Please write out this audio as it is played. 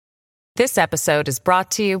This episode is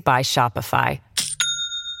brought to you by Shopify.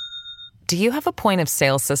 Do you have a point of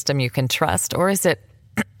sale system you can trust, or is it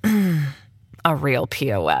a real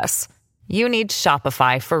POS? You need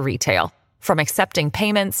Shopify for retail. From accepting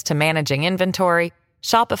payments to managing inventory,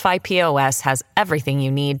 Shopify POS has everything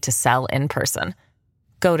you need to sell in person.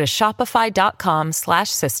 Go to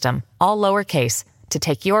shopify.com/system, all lowercase, to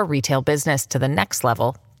take your retail business to the next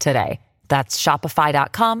level today. That's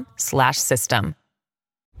shopify.com/system.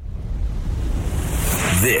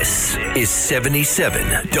 This is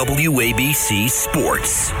 77 WABC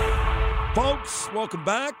Sports. Folks, welcome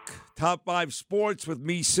back. Top 5 Sports with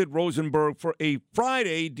me, Sid Rosenberg, for a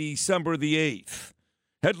Friday, December the 8th.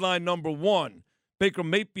 Headline number 1, Baker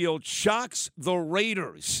Mayfield shocks the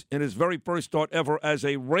Raiders in his very first start ever as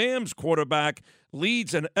a Rams quarterback,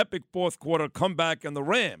 leads an epic fourth-quarter comeback, and the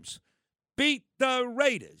Rams beat the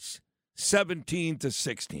Raiders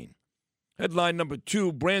 17-16. Headline number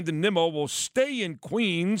 2, Brandon Nimmo will stay in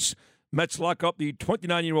Queens. Mets lock up the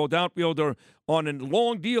 29-year-old outfielder on a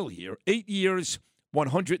long deal here, 8 years,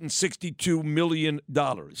 $162 million.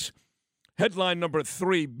 Headline number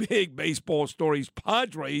 3, big baseball stories.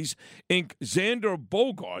 Padres ink Xander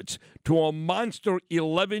Bogaerts to a monster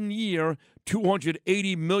 11-year,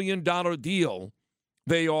 $280 million deal.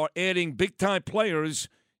 They are adding big-time players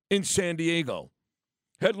in San Diego.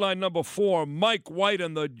 Headline number 4, Mike White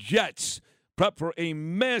and the Jets prep for a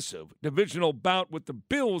massive divisional bout with the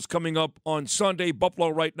Bills coming up on Sunday. Buffalo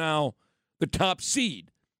right now, the top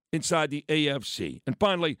seed inside the AFC. And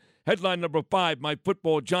finally, headline number 5, my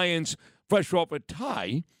football Giants, fresh off a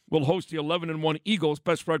tie, will host the 11-1 Eagles,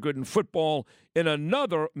 best record in football, in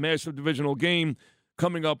another massive divisional game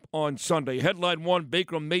coming up on Sunday. Headline 1,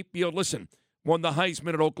 Baker Mayfield, listen, won the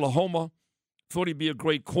Heisman at Oklahoma, thought he'd be a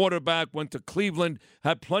great quarterback, went to Cleveland,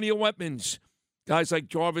 had plenty of weapons. Guys like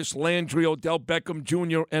Jarvis Landry, Odell Beckham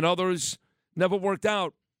Jr., and others never worked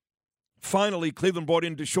out. Finally, Cleveland brought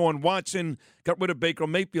in Deshaun Watson, got rid of Baker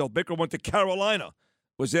Mayfield. Baker went to Carolina,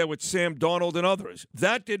 was there with Sam Darnold and others.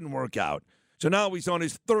 That didn't work out. So now he's on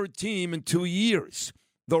his third team in 2 years.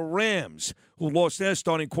 The Rams, who lost their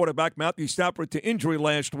starting quarterback, Matthew Stafford, to injury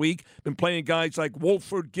last week, been playing guys like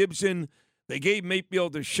Wolford, Gibson. They gave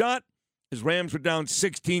Mayfield a shot. His Rams were down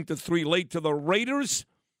 16-3 late to the Raiders.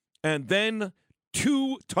 And then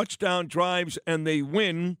 2 touchdown drives, and they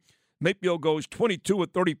win. Mayfield goes 22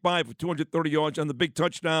 of 35 for 230 yards on the big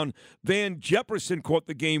touchdown. Van Jefferson caught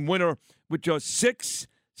the game winner with just 6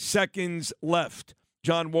 seconds left.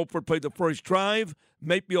 John Wolford played the first drive.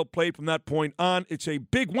 Mayfield played from that point on. It's a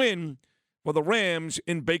big win for the Rams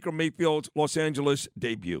in Baker Mayfield's Los Angeles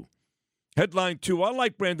debut. Headline 2, I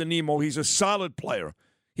like Brandon Nimmo. He's a solid player.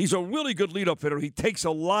 He's a really good leadoff hitter. He takes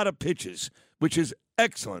a lot of pitches, which is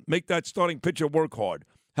excellent. Make that starting pitcher work hard.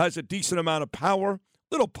 Has a decent amount of power.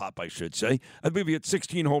 Little pop, I should say. I believe he had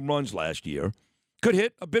 16 home runs last year. Could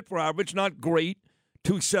hit a bit for average, not great.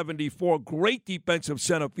 274. Great defensive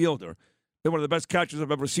center fielder. They're one of the best catchers I've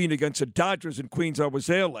ever seen against the Dodgers in Queens. I was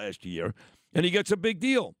there last year. And he gets a big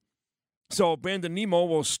deal. So Brandon Nimmo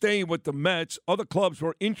will stay with the Mets. Other clubs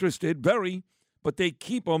were interested, but they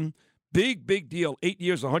keep him. Big deal. 8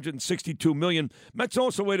 years, $162 million. Mets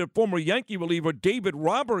also added former Yankee reliever David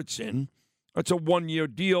Robertson. That's a 1-year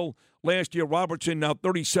deal. Last year, Robertson, now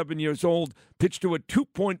 37 years old, pitched to a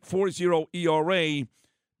 2.40 ERA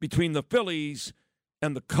between the Phillies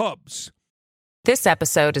and the Cubs. This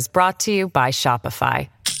episode is brought to you by Shopify.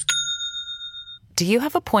 Do you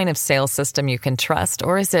have a point of sale system you can trust,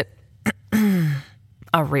 or is it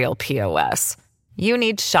a real POS? You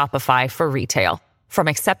need Shopify for retail. From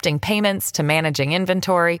accepting payments to managing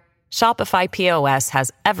inventory, Shopify POS has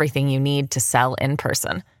everything you need to sell in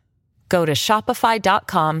person. Go to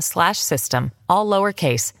shopify.com/system, all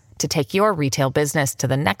lowercase, to take your retail business to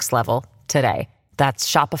the next level today. That's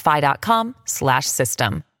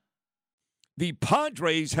shopify.com/system. The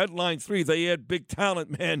Padres, headline 3, they had big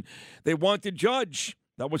talent, man. They wanted Judge.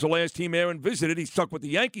 That was the last team Aaron visited. He stuck with the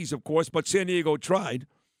Yankees, of course, but San Diego tried.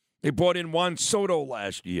 They brought in Juan Soto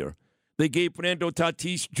last year. They gave Fernando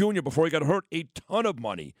Tatis Jr., before he got hurt, a ton of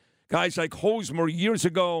money. Guys like Hosmer years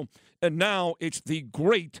ago, and now it's the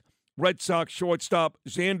great Red Sox shortstop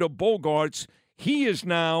Xander Bogaerts. He is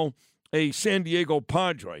now a San Diego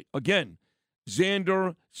Padre. Again,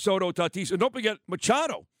 Xander, Soto, Tatis. And don't forget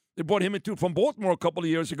Machado. They brought him into from Baltimore a couple of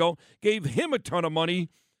years ago, gave him a ton of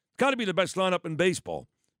money. Got to be the best lineup in baseball.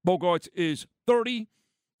 Bogaerts is 30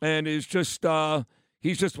 and is just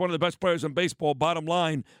he's just one of the best players in baseball. Bottom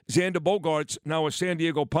line, Xander Bogaerts, now a San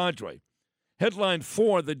Diego Padre. Headline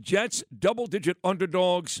 4, the Jets double-digit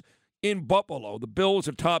underdogs in Buffalo. The Bills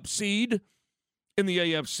are top seed, in the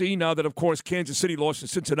AFC. Now that, of course, Kansas City lost to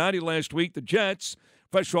Cincinnati last week, the Jets,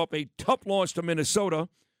 fresh off a tough loss to Minnesota,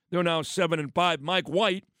 they're now 7-5. Mike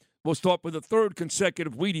White will start with a third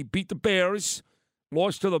consecutive week. He beat the Bears,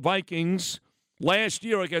 lost to the Vikings. Last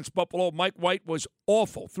year against Buffalo, Mike White was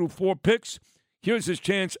awful, threw 4 picks. Here's his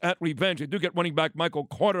chance at revenge. They do get running back Michael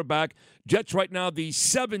Carter back. Jets right now the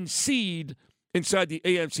 7 seed inside the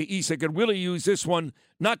AFC East. They could really use this one.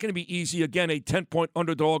 Not going to be easy. Again, a 10-point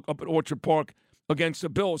underdog up at Orchard Park against the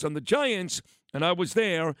Bills. And the Giants, and I was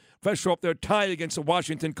there, fresh off their tie against the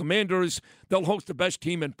Washington Commanders, they'll host the best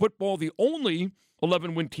team in football, the only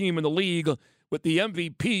 11-win team in the league with the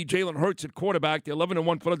MVP, Jalen Hurts at quarterback, the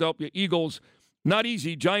 11-1 Philadelphia Eagles. Not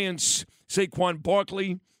easy. Giants, Saquon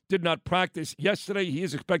Barkley did not practice yesterday. He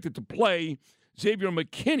is expected to play. Xavier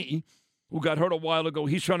McKinney, who got hurt a while ago,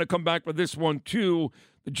 he's trying to come back for this one, too.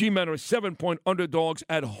 The G-Men are 7-point underdogs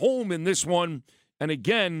at home in this one. And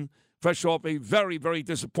again, fresh off a very, very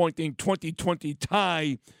disappointing 2020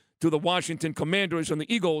 tie to the Washington Commanders, and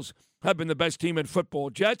the Eagles have been the best team in football.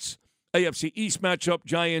 Jets, AFC East matchup,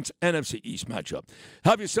 Giants, NFC East matchup.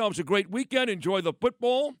 Have yourselves a great weekend. Enjoy the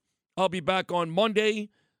football. I'll be back on Monday,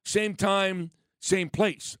 same time, same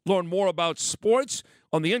place. Learn more about sports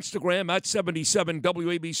on the Instagram at 77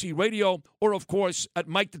 WABC Radio, or, of course, at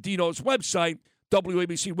Mike Dadino's website,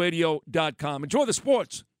 WABCRadio.com. Enjoy the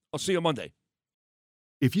sports. I'll see you Monday.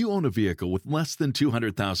 If you own a vehicle with less than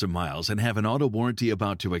 200,000 miles and have an auto warranty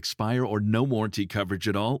about to expire or no warranty coverage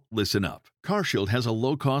at all, listen up. CarShield has a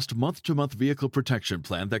low-cost month-to-month vehicle protection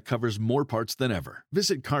plan that covers more parts than ever.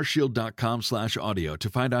 Visit carshield.com/audio to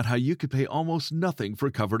find out how you could pay almost nothing for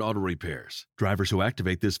covered auto repairs. Drivers who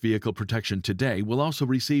activate this vehicle protection today will also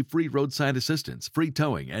receive free roadside assistance, free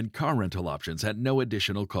towing, and car rental options at no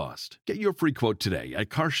additional cost. Get your free quote today at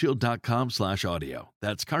carshield.com/audio.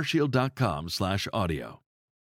 That's carshield.com/audio.